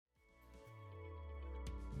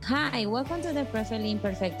Hi, welcome to the Perfectly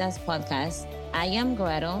Imperfectas podcast. I am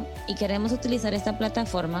Guero y queremos utilizar esta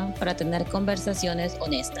plataforma para tener conversaciones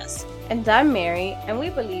honestas. And I'm Mary, and we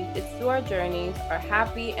believe it's through our journeys, our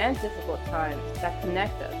happy and difficult times, that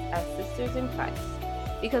connect us as sisters in Christ.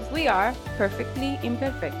 Because we are perfectly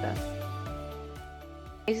imperfectas.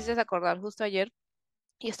 Me hiciste acordar justo ayer.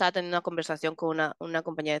 Yo estaba teniendo una conversación con una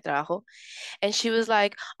compañera de trabajo. And she was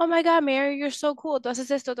like, oh my God, Mary, you're so cool. Tú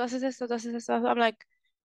haces esto, tú haces esto, tú haces esto. I'm like,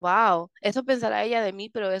 wow, eso pensará ella de mí,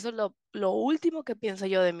 pero eso es lo último que pienso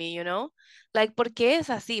yo de mí, you know? Like, ¿por qué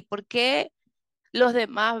es así? ¿Por qué los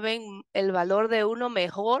demás ven el valor de uno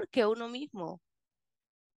mejor que uno mismo?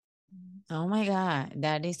 Oh my God,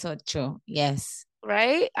 that is so true. Yes.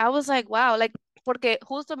 Right? I was like, wow, like, porque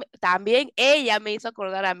justo también ella me hizo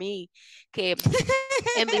acordar a mí que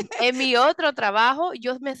en mi otro trabajo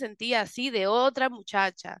yo me sentía así de otra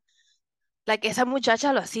muchacha. Like, esa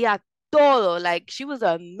muchacha lo hacía todo. Like, she was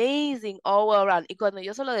amazing all around. Y cuando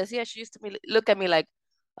yo se lo decía, she used to look at me like,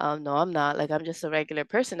 no, I'm not. Like, I'm just a regular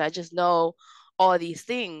person. I just know all these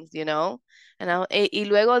things, you know? Y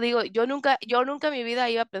luego digo, yo nunca en mi vida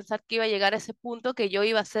iba a pensar que iba a llegar a ese punto que yo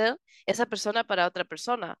iba a ser esa persona para otra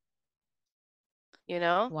persona, you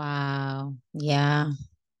know? Wow, yeah.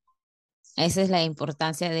 Esa es la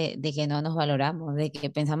importancia de que no nos valoramos, de que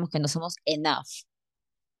pensamos que no somos enough.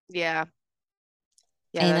 Yeah,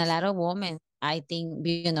 yeah, And a that's lot of women, I think,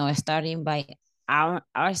 starting by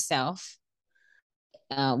ourselves,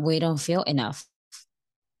 we don't feel enough.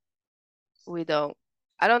 we don't.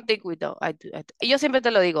 I don't think we don't. Yo siempre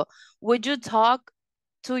te lo digo. Would you talk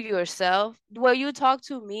to yourself? Will you talk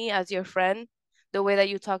to me as your friend the way that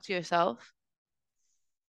you talk to yourself?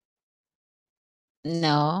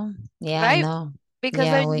 No, yeah, Right? no. Because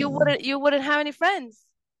Yeah, then you wouldn't have any friends.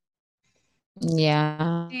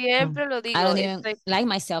 yeah. Siempre lo I digo. don't It's even like like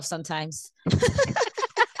myself sometimes.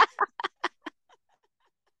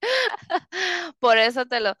 por eso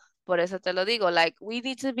te lo, por eso te lo digo. Like, we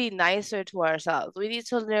need to be nicer to ourselves. We need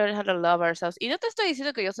to learn how to love ourselves. Y no te estoy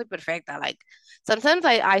diciendo que yo soy perfecta. Like, sometimes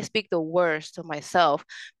I speak the worst to myself,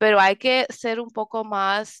 pero hay que ser un poco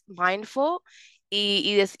más mindful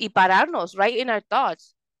y pararnos, right in our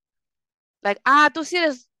thoughts. Like, tú sí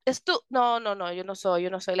eres, es tú. No, no, no, yo no soy.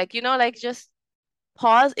 Like, like just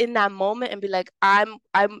pause in that moment and be like, I'm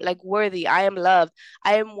like worthy. I am loved.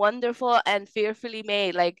 I am wonderful and fearfully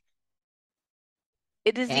made. Like,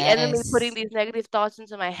 it is the enemy putting Yes. these negative thoughts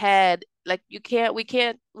into my head. Like,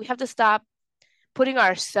 we have to stop putting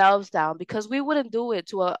ourselves down because we wouldn't do it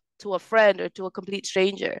to a friend or to a complete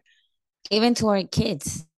stranger. Even to our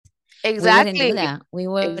kids, we wouldn't do Exactly. that. We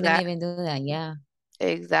wouldn't Exact even do that. Yeah.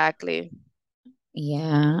 exactly.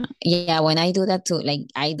 Yeah. Yeah. When I do that too, like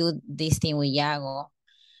I do this thing with Yago,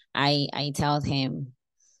 I tell him,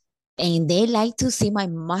 and they like to see my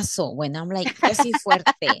muscle when I'm like, yo soy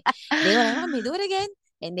fuerte. They go like, mommy, do it again.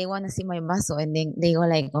 And they want to see my muscle. And then they go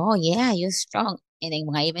like, oh, yeah, you're strong. And then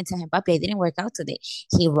when I even tell him, papi, I didn't work out today,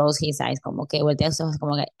 he rolls his eyes como que voltea sus ojos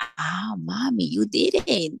como like, ah, mommy, you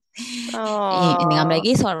didn't. And then I'm Oh, like,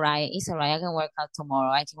 it's all right. I can work out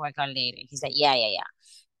tomorrow. I can work out later. He's like, yeah, yeah, yeah.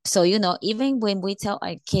 So, even when we tell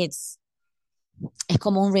our kids, it's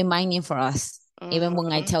como un reminding for us. Even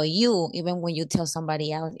when I mhm. tell you, even when you tell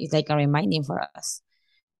somebody else, it's like a reminding for us.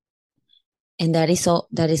 And that is so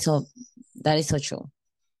true.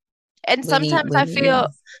 And sometimes I Yeah. feel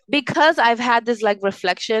because I've had this like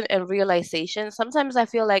reflection and realization, sometimes I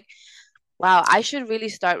feel like, wow, I should really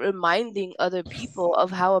start reminding other people of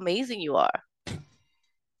how amazing you are.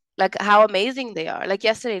 Like how amazing they are. Like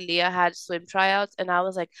yesterday, Leah had swim tryouts, and I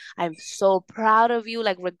was like, I'm so proud of you.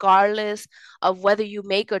 Like, regardless of whether you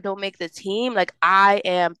make or don't make the team, like, I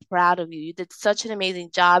am proud of you. You did such an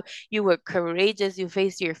amazing job. You were courageous. You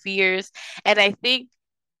faced your fears. And I think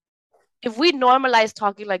if we normalize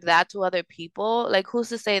talking like that to other people, like, who's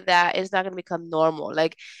to say that it's not going to become normal?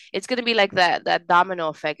 Like, it's going to be like that domino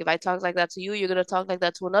effect. If I talk like that to you, you're going to talk like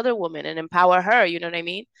that to another woman and empower her. You know what I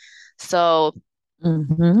mean? So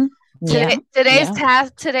Mm-hmm. today, Yeah. today's Yeah.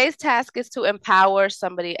 task, today's task is to empower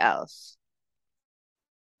somebody else.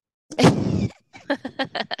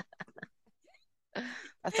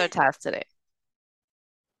 That's our task today.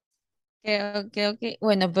 Creo que,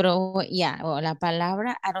 bueno, pero well, la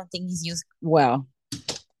palabra I don't think is used well.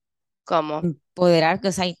 ¿Cómo? Empoderar,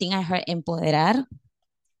 because I think I heard empoderar.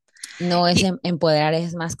 No es Y- empoderar,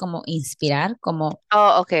 es más como inspirar,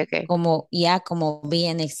 oh, okay, okay. como be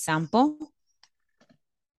an example.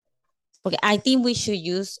 Porque I think we should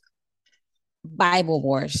use Bible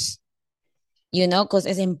words. Because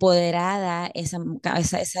es empoderada, eso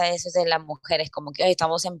es de las mujeres, como que "Ay,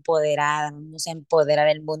 estamos empoderadas, vamos a empoderar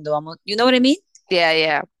el mundo, vamos, you know what I mean? Yeah,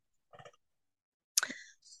 yeah.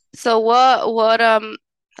 So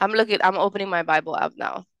I'm opening my Bible app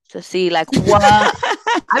now to see like what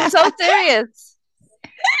I'm so serious.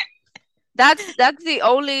 That's the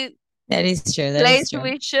only That is true. That is place true.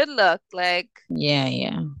 we should look like. Yeah,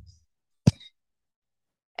 yeah.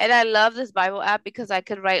 And I love this Bible app because I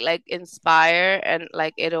could write like inspire and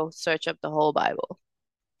like it'll search up the whole Bible.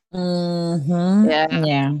 Mhm. Yeah.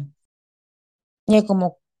 Yeah. Yeah,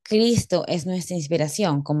 como Cristo es nuestra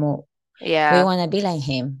inspiración, como we Yeah. want to be like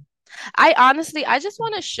him. I just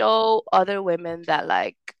want to show other women that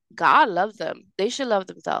like God loves them. They should love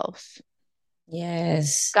themselves.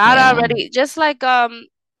 Yes. God Yeah. already just like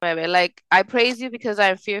I praise you because I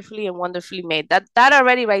am fearfully and wonderfully made. That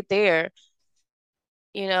already right there,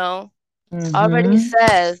 you know, already Mhm.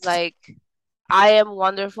 says like I am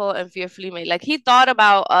wonderful and fearfully made. Like he thought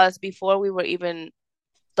about us before we were even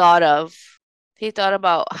thought of. He thought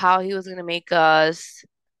about how he was gonna make us,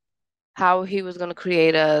 how he was gonna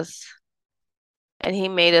create us, and he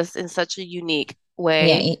made us in such a unique Yeah,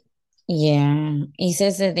 way. yeah. It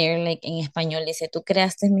says that there, like en español, dice, tú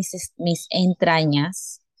creaste mis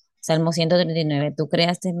entrañas. Salmo 139, tú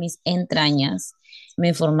creaste mis entrañas,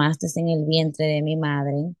 me formaste en el vientre de mi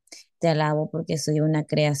madre. Te alabo porque soy una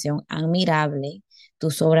creación admirable.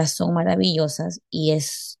 Tus obras son maravillosas y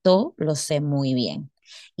esto lo sé muy bien.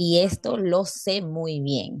 Y esto lo sé muy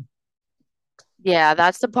bien. Yeah,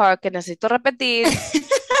 that's the part que necesito repetir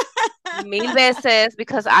mil veces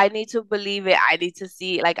because I need to believe it. I need to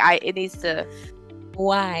see, like, it needs to.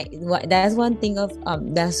 Why? That's one thing of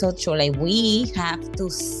that's so true. Like we have to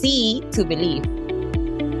see to believe.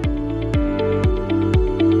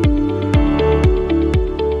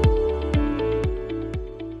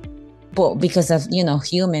 But because of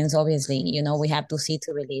humans, obviously, we have to see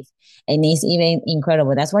to believe, and it's even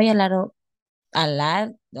incredible. That's why a lot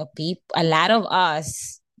of people, a lot of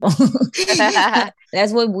us,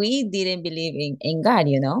 that's why we didn't believe in God.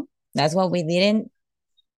 That's why we didn't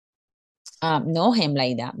know Him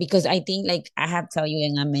like that. Because I think, like I have told you,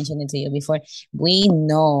 and I mentioned it to you before, we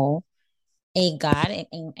know a God,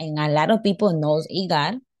 and a lot of people knows a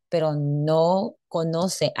God, pero no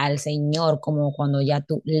conoce al Señor como cuando ya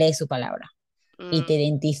tú lees su palabra y te Mm.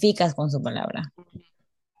 identificas con su palabra.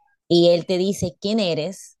 Y Él te dice quién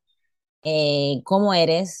eres, cómo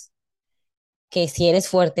eres, que si eres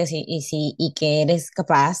fuerte y que eres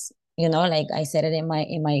capaz, like I said it in my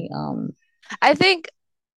I think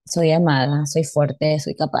soy amada, soy fuerte,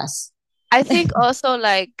 soy capaz. I think also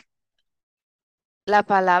like la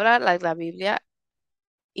palabra, like la Biblia,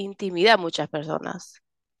 intimida a muchas personas.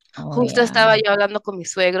 Oh, Justo yeah. estaba yo hablando con mi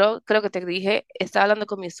suegro, creo que te dije, estaba hablando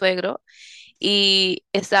con mi suegro y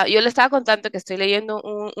yo le estaba contando que estoy leyendo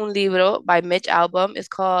un libro by Mitch Albom. It's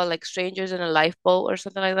called like Strangers in a Lifeboat or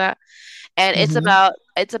something like that. And Mhm.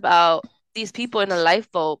 it's about these people in a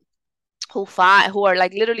lifeboat who are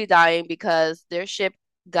like literally dying because their ship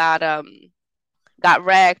got um got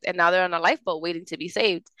wrecked and now they're on a lifeboat waiting to be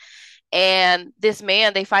saved. And they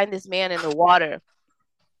find this man in the water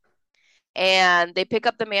and they pick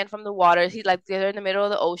up the man from the water. He's like they're in the middle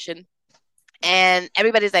of the ocean and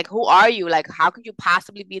everybody's like, who are you? Like, how could you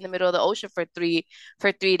possibly be in the middle of the ocean for 3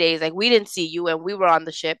 days? Like, we didn't see you and we were on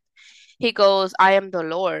the ship. He goes, I am the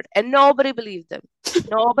Lord. And nobody believed him.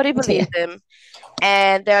 Nobody Yeah. believed him.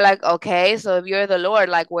 And they're like, okay, so if you're the Lord,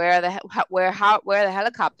 like where are the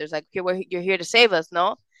helicopters? Like you're here to save us,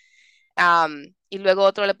 no? Y luego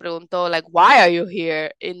otro le preguntó, like, why are you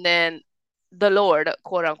here? And then the Lord,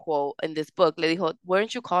 quote unquote, in this book, le dijo,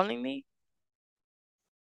 weren't you calling me?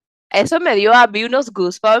 Eso me dio a mí unos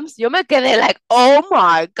goosebumps. Yo me quedé like, oh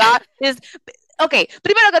my God. Ok,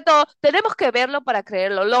 primero que todo, tenemos que verlo para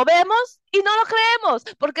creerlo. Lo vemos y no lo creemos,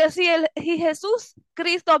 porque si Jesús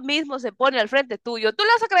Cristo mismo se pone al frente tuyo, ¿tú lo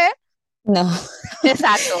vas a creer? No,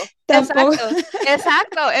 Exacto, tampoco. exacto,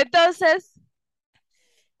 exacto. Entonces,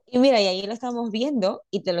 Y mira, y ahí lo estamos viendo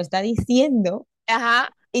y te lo está diciendo ajá,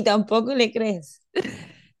 y tampoco le crees.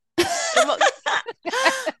 como-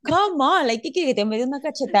 Come on, like, ¿qué quiere que te mete una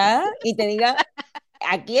cachetada y te diga,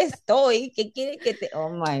 aquí estoy? ¿Qué quiere que te... Oh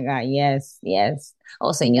my God, yes, yes.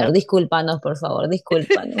 Oh Señor, discúlpanos, por favor,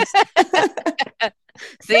 discúlpanos.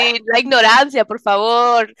 sí, la ignorancia, por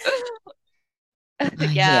favor.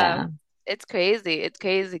 Yeah, Yeah. it's crazy. It's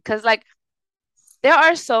crazy because like there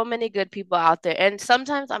are so many good people out there, and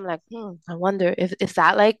sometimes I'm like, I wonder if is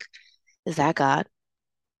that like is that God?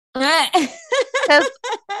 Because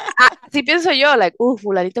así pienso yo, like,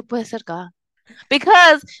 fulanito puede ser God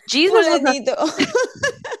because Jesus was a Fulanito.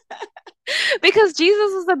 because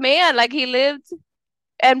Jesus was a man, like he lived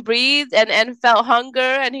and breathed and felt hunger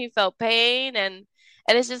and he felt pain and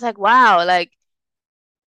it's just like wow, like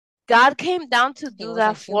God came down to He do was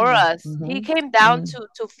a that for human. us. He Mhm. came down Mm.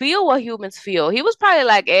 to feel what humans feel. He was probably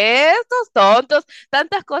like, estos tontos,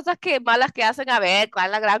 tantas cosas que malas que hacen, a ver, cuál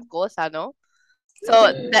es la gran cosa, ¿no?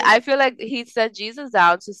 So I feel like he sent Jesus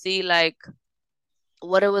down to see like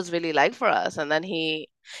what it was really like for us. And then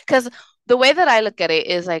because the way that I look at it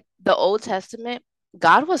is like the Old Testament,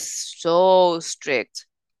 God was so strict.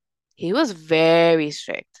 He was very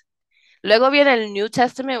strict. Luego viene el New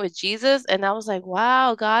Testament with Jesus, and I was like,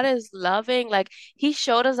 wow, God is loving. Like, he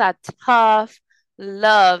showed us that tough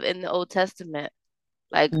love in the Old Testament.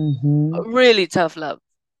 Like, Mhm. really tough love.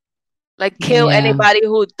 Like, kill Yeah. anybody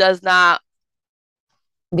who does not,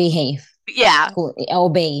 Behave. yeah, Who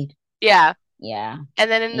obeyed. yeah. Yeah. And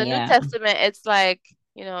then in the New Yeah. Testament, it's like,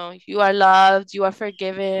 you are loved, you are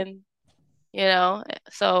forgiven,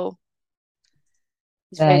 so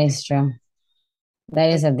it's That very is true. That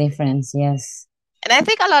different. is a difference. Yes. And I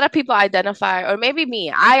think a lot of people identify, or maybe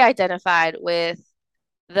me, I identified with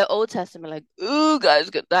the Old Testament, like, ooh, guys,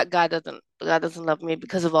 that God doesn't love me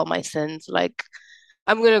because of all my sins. Like,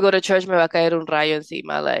 I'm gonna go to church, me va a caer un rayo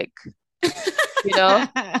encima, like, you know?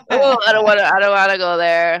 Oh, I don't wanna go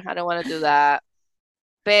there. I don't wanna do that.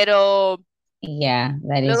 Pero Yeah,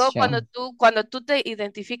 that is luego true. cuando tú te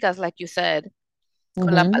identificas, like you said,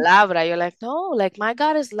 con la Mm-hmm. palabra, you're like, no, like my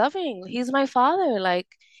God is loving. He's my father. Like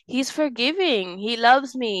he's forgiving. He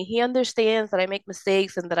loves me. He understands that I make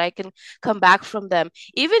mistakes and that I can come back from them.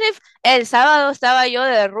 Even if el sábado estaba yo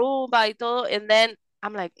de rumba y todo, and then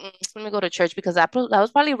I'm like, let me go to church because that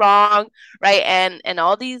was probably wrong, right? And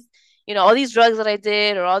all these, all these drugs that I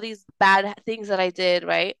did or all these bad things that I did,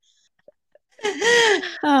 right?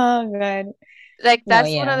 Oh, God. Like No, that's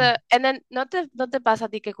one of yeah. the, and then no te pasa a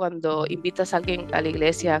ti que cuando invitas a alguien a la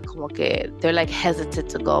iglesia como que they're like hesitant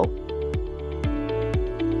to go.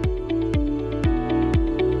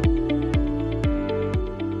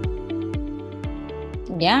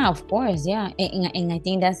 Yeah, of course, yeah. And I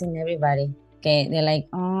think that's in everybody. Que they're like,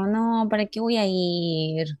 oh no, ¿para qué voy a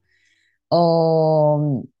ir?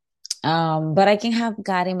 O, but I can have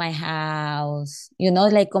God in my house.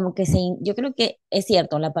 Like como que yo creo que es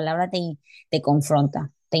cierto, la palabra te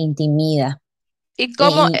confronta, te intimida. Y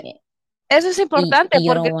cómo Y, eso es importante y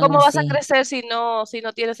you don't porque wanna cómo vas a see crecer si no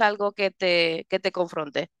tienes algo que te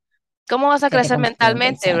confronte. ¿Cómo vas a que te crecer confronte,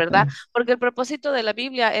 mentalmente, verdad? exactly. Porque el propósito de la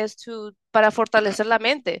Biblia es para fortalecer la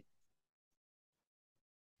mente,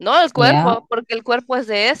 no el Yeah, cuerpo, porque el cuerpo es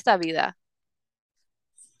de esta vida,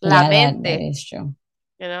 la yeah, that mente, is true.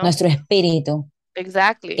 you know? Nuestro espíritu,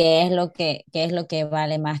 Exactly. que es lo que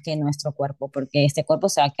vale más que nuestro cuerpo, porque este cuerpo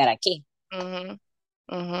se va a quedar aquí. Mhm.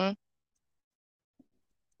 Mhm.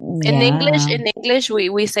 Yeah. In English,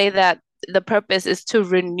 we say that the purpose is to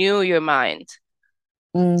renew your mind.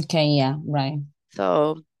 Okay, yeah, right.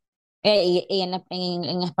 So, Y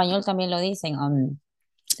en español también lo dicen,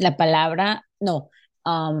 la palabra, no,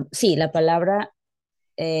 sí, la palabra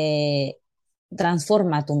eh,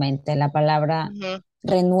 transforma tu mente, la palabra mhm,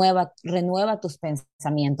 renueva tus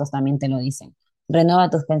pensamientos, también te lo dicen, renueva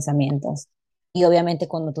tus pensamientos. Y obviamente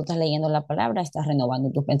cuando tú estás leyendo la palabra, estás renovando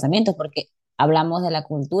tus pensamientos, porque hablamos de la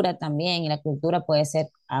cultura también, y la cultura puede ser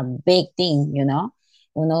a big thing,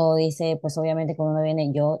 Uno dice, pues obviamente cuando uno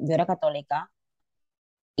viene, yo era católica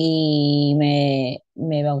y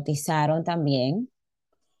me bautizaron también,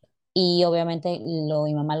 y obviamente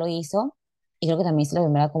mi mamá lo hizo, y creo que también hice la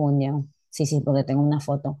primera comunión. Sí, sí, porque tengo una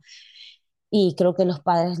foto. Y creo que nuestros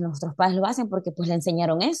padres lo hacen porque pues le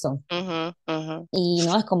enseñaron eso. mhm, mhm, Y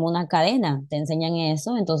no es como una cadena, te enseñan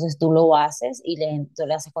eso, entonces tú lo haces y tú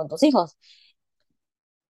lo haces con tus hijos.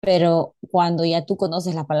 Pero cuando ya tú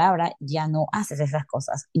conoces la palabra, ya no haces esas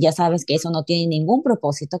cosas. Ya sabes que eso no tiene ningún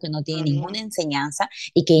propósito, que no tiene mhm. ninguna enseñanza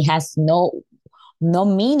y que has no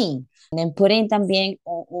meaning. Putting también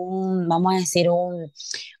vamos a decir,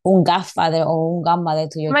 un godfather o un godmother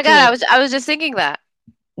to Oh your my God, kid. I was just thinking that.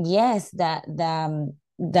 Yes, that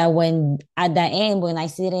when at the end, when I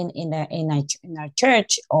see it in our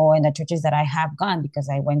church, or in the churches that I have gone, because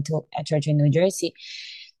I went to a church in New Jersey,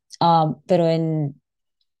 um, pero en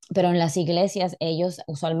pero en las iglesias ellos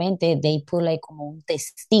usualmente they put like como un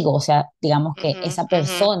testigo, o sea, digamos que Mhm, esa mhm,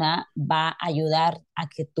 persona va a ayudar a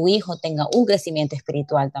que tu hijo tenga un crecimiento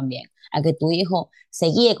espiritual también, a que tu hijo se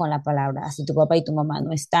guíe con la palabra. Si tu papá y tu mamá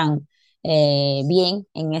no están bien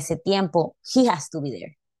en ese tiempo, he has to be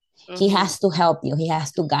there. He mhm. has to help you. He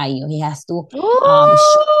has to guide you. He has to, um,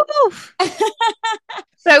 Uf.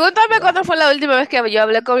 Pregúntame cuándo fue la última vez que yo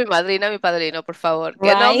hablé con mi madrina y mi padrino, por favor.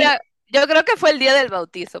 right? Yo creo que fue el día del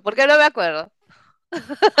bautizo, porque no me acuerdo.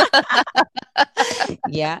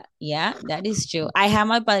 Yeah, yeah, that is true. I have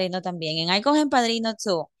my padrino también, and I call him padrino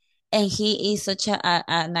too. and he is such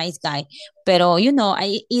a nice guy. Pero it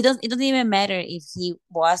doesn't even matter if he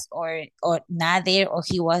was or not there or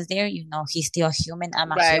he was there. He's still a human.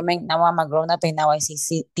 I'm a Right. human. Now I'm a grown up, and now I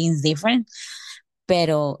see things different.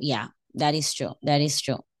 Pero yeah, that is true. That is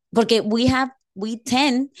true. Porque we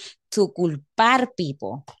tend to culpar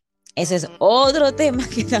people. Ese es Mhm. otro tema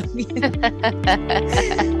que también.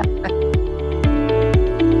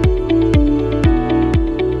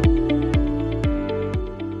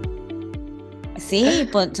 Sí,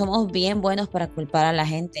 pues somos bien buenos para culpar a la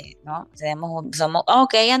gente, ¿no? Somos,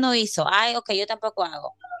 ok, ella no hizo, ay, ok, yo tampoco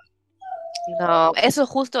hago. No,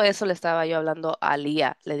 justo eso le estaba yo hablando a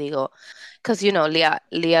Leah. Le digo, because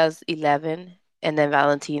Leah's 11 and then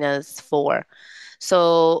Valentina's 4.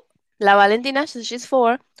 So la Valentina, since she's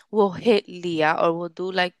 4, will hit Leah or will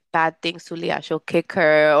do like bad things to Leah. She'll kick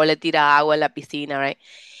her or le tira agua a la piscina, right?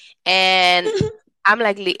 And I'm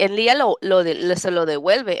like, and Leah se lo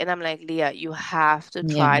devuelve. And I'm like, Leah, you have to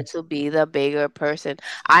Yeah, try to be the bigger person.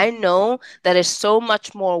 I know that it's so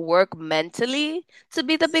much more work mentally to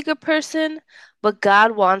be the bigger person, but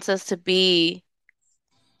God wants us to be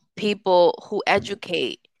people who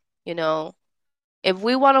educate, you know. If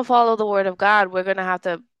we want to follow the word of God, we're going to have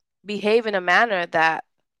to behave in a manner that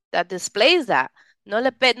displays that. No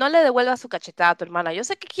le devuelvas su cachetada a tu hermana. Yo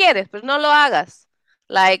sé que quieres, pero no lo hagas.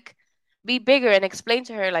 Like, be bigger and explain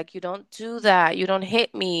to her, like, you don't do that. You don't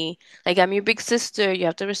hit me. Like, I'm your big sister. You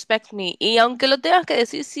have to respect me. Y aunque lo tengas que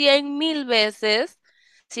decir 100,000 veces,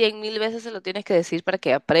 100,000 veces se lo tienes que decir para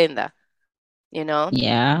que aprenda, you know?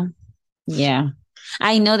 yeah, yeah.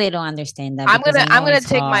 I know they don't understand that I'm because gonna I I'm know gonna it's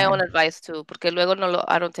take my hard. own advice too, porque luego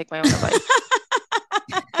I don't take my own advice.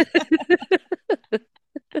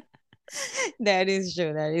 That is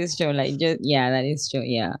true. That is true. Like, yeah, that is true.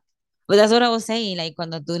 Yeah. But that's what I was saying. Like,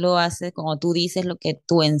 cuando tú dices lo que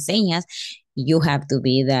tú enseñas, you have to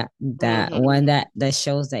be the one Mhm. that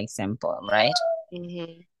shows the example, right?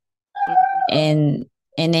 Mhm. Mhm.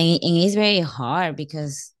 And it's very hard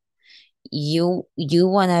because you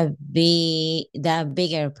wanna be that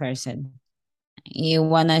bigger person. You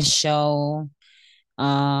wanna show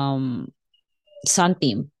um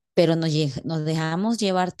something, pero nos dejamos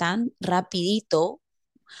llevar tan rapidito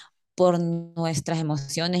por nuestras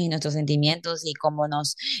emociones y nuestros sentimientos y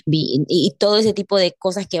y todo ese tipo de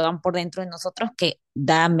cosas que van por dentro de nosotros que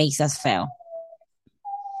that makes us fail.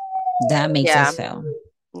 That makes Yeah. us fail.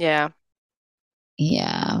 Yeah.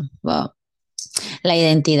 Yeah. Well, la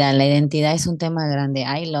identidad es un tema grande.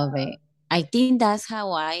 I love it. I think that's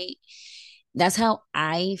how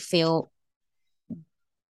I feel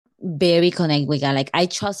very connect with God. Like, I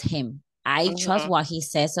trust him. I trust Mhm. what he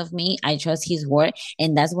says of me. I trust his word.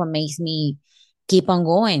 And that's what makes me keep on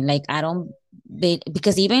going. Like, I don't,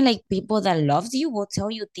 because even like people that loves you will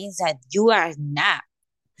tell you things that you are not.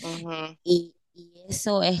 Mhm. Y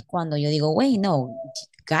eso es cuando yo digo, wait, no,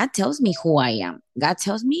 God tells me who I am. God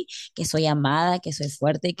tells me que soy amada, que soy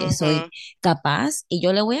fuerte, que soy Mhm. capaz, y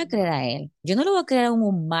yo le voy a creer Mhm. a Él. Yo no le voy a creer a un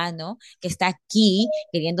humano que está aquí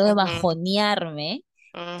queriendo de Mhm. bajonearme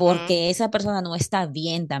Mhm. porque esa persona no está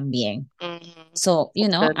bien también. Mhm. So,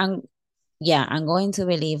 That's good. yeah, I'm going to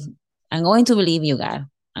believe you, God.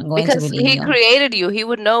 I'm going to Because believe he you. created you, he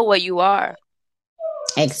would know what you are.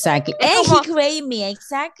 Exactly. Es And he como, created me.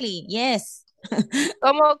 Exactly. Yes.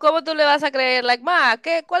 ¿cómo tú le vas a creer? Like,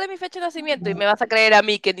 ¿cuál es mi fecha de nacimiento? Y me vas a creer a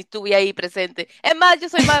mí que ni estuve ahí presente. Es más, yo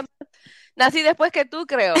soy más, nací después que tú,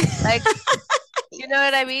 creo. Like, you know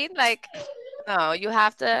what I mean? Like, no, you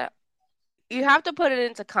have to put it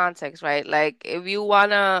into context, right? Like, if you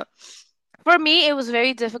wanna, for me, it was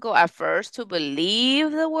very difficult at first to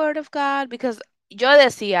believe the word of God because yo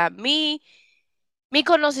decía, mi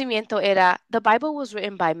conocimiento era the Bible was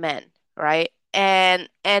written by men, right? And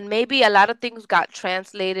maybe a lot of things got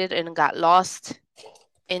translated and got lost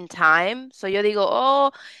in time. So yo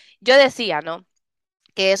digo, yo decía, ¿no?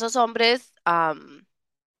 Que esos hombres,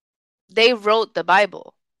 they wrote the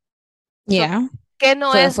Bible. So, Yeah. ¿qué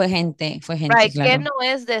no Fue, es, fue gente, fue gente, right? ¿Qué claro. no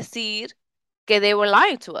es decir que they were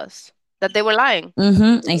lying to us? That they were lying.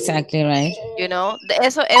 Exactly right.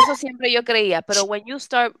 Eso siempre yo creía. Pero when you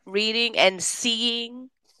start reading and seeing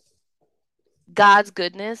God's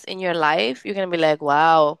goodness in your life, you're gonna be like,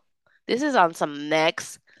 wow, this is on some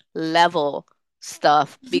next level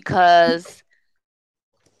stuff because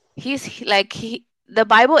the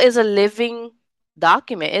Bible is a living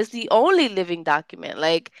document. It's the only living document.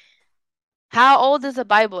 Like, how old is the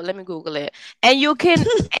Bible? Let me Google it. And you can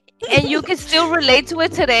still relate to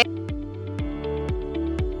it today.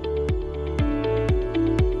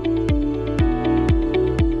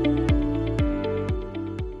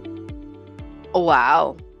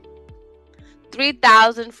 Wow.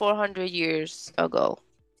 3,400 years ago.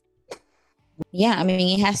 Yeah, I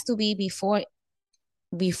mean it has to be before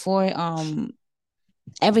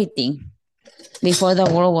everything, before the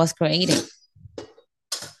world was created,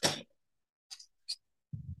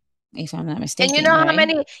 if I'm not And mistaken,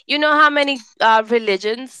 right? you know how many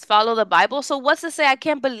religions follow the Bible? So what's to say I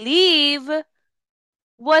can't believe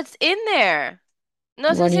what's in there?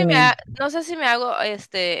 What do you mean? No sé si me hago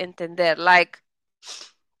entender. Like,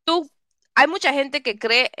 tú, hay mucha gente que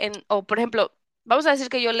cree en, o por ejemplo, vamos a decir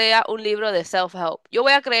que yo lea un libro de self-help. Yo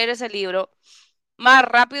voy a creer ese libro más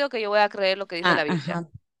rápido que yo voy a creer lo que dice Ah, la Biblia. ajá.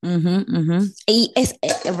 Y es,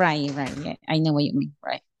 right, yeah, I know what you mean,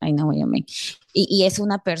 right, I know what you mean. Y es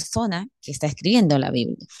una persona que está escribiendo la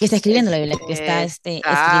Biblia, que está escribiendo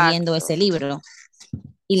Exacto. ese libro.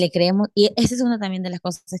 Y le creemos, y esa es una también de las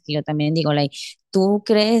cosas que yo también digo, like, tú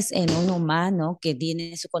crees en un humano que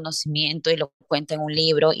tiene su conocimiento y lo cuenta en un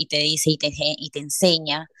libro y te dice y te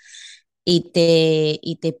enseña y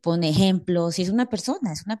te pone ejemplos, y es una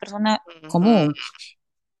persona Ujú. común,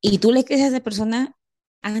 y tú le crees a esa persona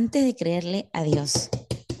antes de creerle a Dios.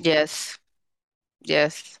 Yes,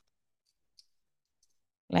 yes.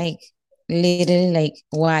 Like, literally, like,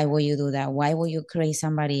 why would you do that? Why would you create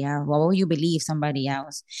somebody else? Why would you believe somebody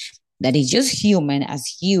else that is just human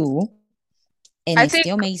as you and I it think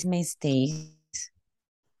still makes mistakes?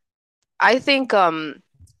 I think um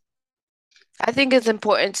I think it's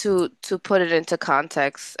important to put it into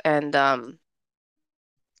context and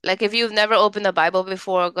like if you've never opened the Bible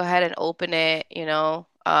before, go ahead and open it,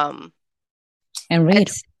 And and read.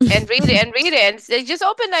 s- and read it and read it and just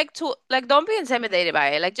open like to like don't be intimidated by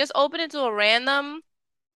it. Like just open it to a random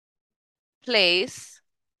place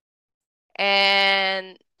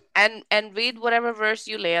and and read whatever verse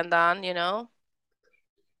you land on.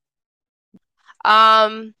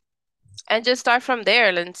 Um and just start from there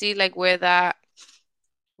and see like where that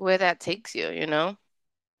takes you.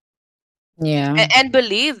 Yeah. And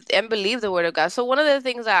believe the word of God. So one of the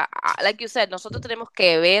things that, like you said, nosotros tenemos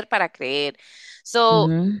que ver para creer. So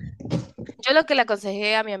Mm-hmm. yo lo que le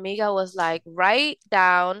aconsejé a mi amiga was like, write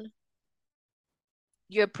down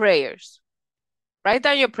your prayers. Write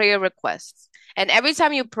down your prayer requests. And every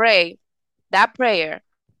time you pray that prayer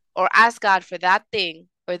or ask God for that thing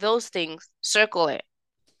or those things, circle it.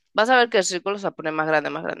 Vas a ver que el círculo se va a poner más grande,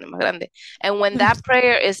 más grande, más grande. And when that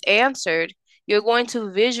prayer is answered, you're going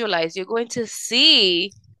to visualize, you're going to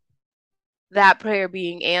see that prayer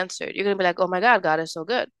being answered. You're going to be like, oh my God, God is so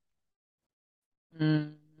good.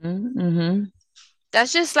 Mm-hmm. Mm-hmm.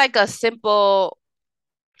 That's just like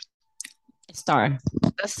Star.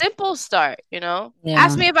 a simple start. Ask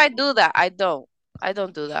Yeah. me if I do that. I don't. I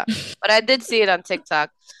don't do that. But I did see it on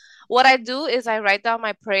TikTok. What I do is I write down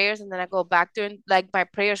my prayers and then I go back to like my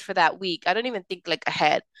prayers for that week. I don't even think like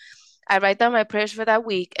ahead. I write down my prayers for that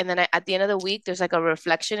week and then at the end of the week there's like a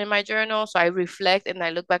reflection in my journal. So I reflect and I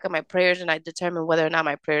look back at my prayers and I determine whether or not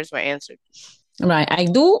my prayers were answered. Right. I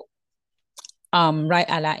do write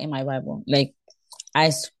a lot in my Bible. Like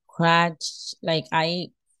I scratch, like I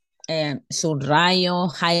subrayo,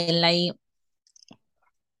 highlight,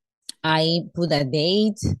 I put a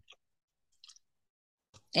date,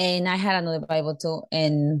 and I had another Bible too,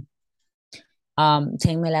 and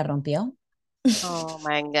Tank me la rompió, Oh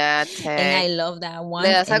my God, and I Tank. love that Le one,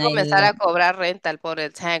 vas a and I comenzar love a cobrar renta al pobre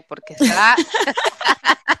Tank porque está.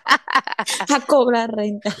 a cobrar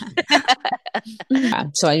renta.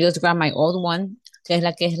 So I just grabbed my old one, que es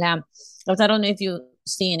la, because I don't know if you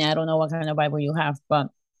seen it, I don't know what kind of Bible you have, but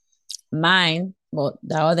mine, well,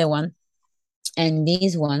 the other one, and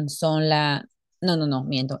this one son no,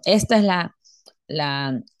 miento. Esta es la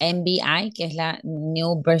NBI, que es la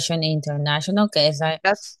New Version International, que es la que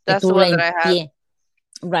That's tú the la one that I have. entiendes,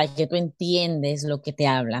 right, que tú entiendes lo que te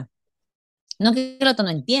habla. No que el otro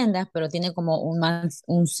no entiendas, pero tiene como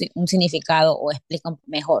un significado o explica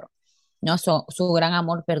mejor, ¿no? Su gran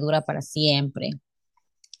amor perdura para siempre,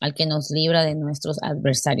 al que nos libra de nuestros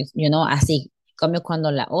adversarios. Así como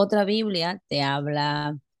cuando la otra Biblia te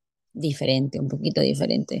habla diferente, un poquito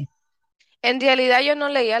diferente. En realidad yo no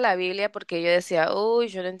leía la Biblia porque yo decía, uy,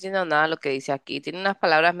 yo no entiendo nada de lo que dice aquí. Tiene unas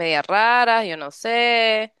palabras media raras, yo no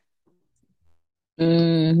sé.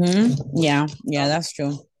 Yeah, that's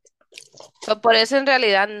true. So, por eso en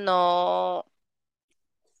realidad no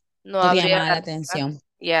No te abría llama la la Biblia. atención.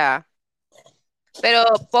 Ya. Pero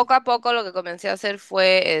poco a poco lo que comencé a hacer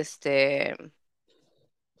fue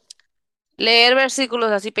leer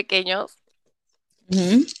versículos así pequeños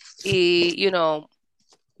Ujú. y,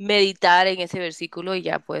 meditar en ese versículo y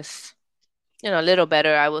ya pues, a little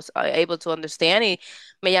better I was able to understand y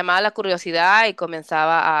me llamaba la curiosidad y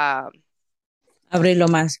comenzaba a, Abrirlo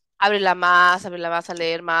más. abrirla más, a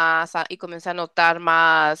leer más y comencé a anotar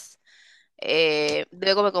más.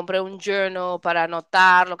 Luego me compré un journal para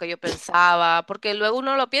anotar lo que yo pensaba, porque luego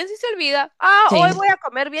uno lo piensa y se olvida. Sí. Hoy voy a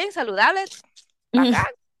comer bien saludable, bacán,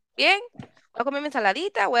 bien. Voy a comer mi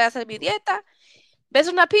ensaladita, voy a hacer mi dieta. ¿Ves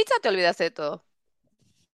una pizza? Te olvidaste de todo.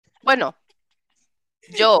 Bueno,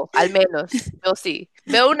 yo, al menos, yo sí.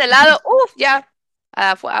 Veo un helado, uff, ya,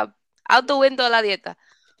 out the window la dieta.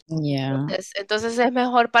 Yeah. Entonces es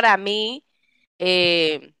mejor para mí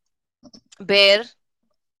eh, ver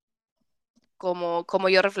cómo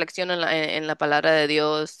yo reflexiono en la palabra de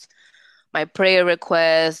Dios, my prayer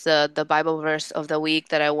requests, the Bible verse of the week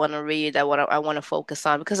that I want to read, I want to focus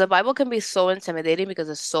on, because the Bible can be so intimidating because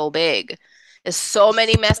it's so big. There's so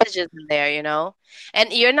many messages in there, you know?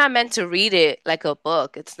 And you're not meant to read it like a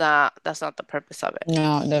book. That's not the purpose of it.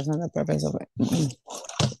 No, that's not the purpose of it.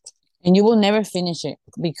 And you will never finish it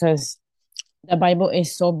because the Bible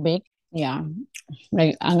is so big. Yeah.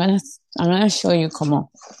 Like I'm gonna show you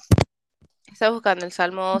como. ¿Estás buscando el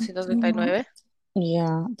Salmo 139?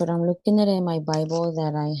 Yeah, but I'm looking at it in my Bible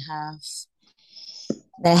that I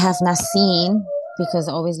have not seen because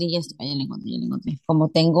obviously yes, ya la encontré, ya la encontré. Como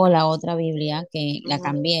tengo la otra Biblia que la Ujú.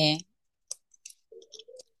 cambié,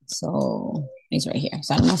 so it's right here.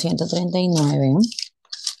 Salmo 139.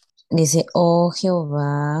 Dice, oh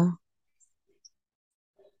Jehová,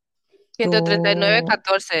 139, tú,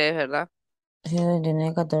 14, es verdad.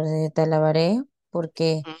 139:14, te alabaré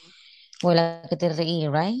porque Ujú. fue la que te reí,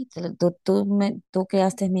 right? Tú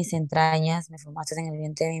creaste mis entrañas, me formaste en el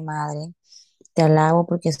vientre de mi madre. Te alabo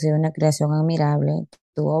porque soy una creación admirable.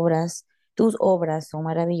 Tus obras son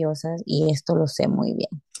maravillosas y esto lo sé muy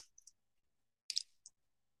bien.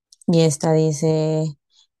 Y esta dice,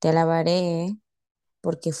 te alabaré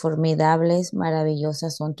porque formidables,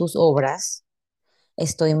 maravillosas son tus obras.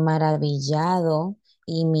 Estoy maravillado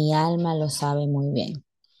y mi alma lo sabe muy bien.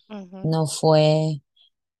 Ujú. No fue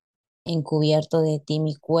encubierto de ti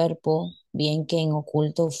mi cuerpo, bien que en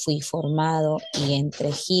oculto fui formado y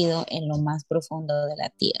entrejido en lo más profundo de la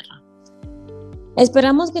tierra.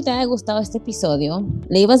 Esperamos que te haya gustado este episodio.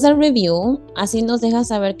 Leave us a review, así nos dejas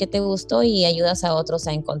saber qué te gustó y ayudas a otros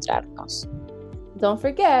a encontrarnos. Don't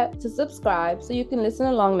forget to subscribe so you can listen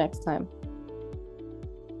along next time.